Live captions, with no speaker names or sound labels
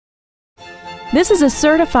This is a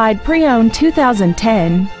certified pre-owned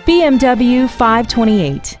 2010 BMW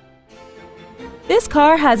 528. This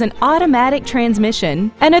car has an automatic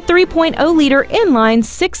transmission and a 3.0-liter inline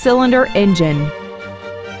six-cylinder engine.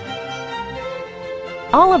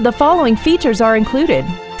 All of the following features are included: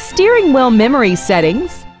 steering wheel memory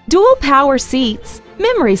settings, dual power seats,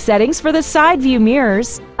 memory settings for the side view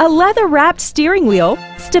mirrors, a leather-wrapped steering wheel,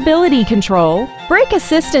 stability control, brake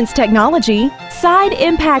assistance technology, side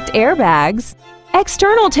impact airbags,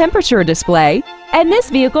 external temperature display, and this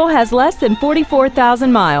vehicle has less than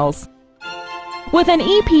 44,000 miles. With an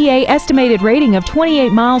EPA estimated rating of 28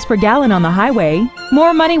 miles per gallon on the highway,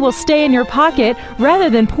 more money will stay in your pocket rather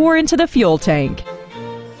than pour into the fuel tank.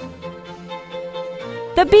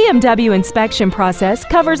 The BMW inspection process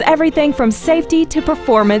covers everything from safety to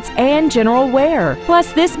performance and general wear.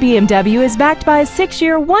 Plus, this BMW is backed by a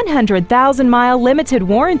 6-year, 100,000-mile limited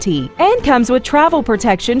warranty and comes with travel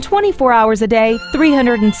protection 24 hours a day,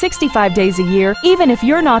 365 days a year, even if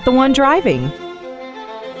you're not the one driving.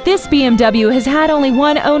 This BMW has had only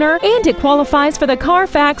one owner and it qualifies for the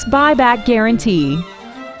Carfax buyback guarantee.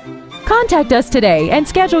 Contact us today and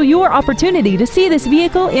schedule your opportunity to see this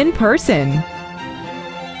vehicle in person.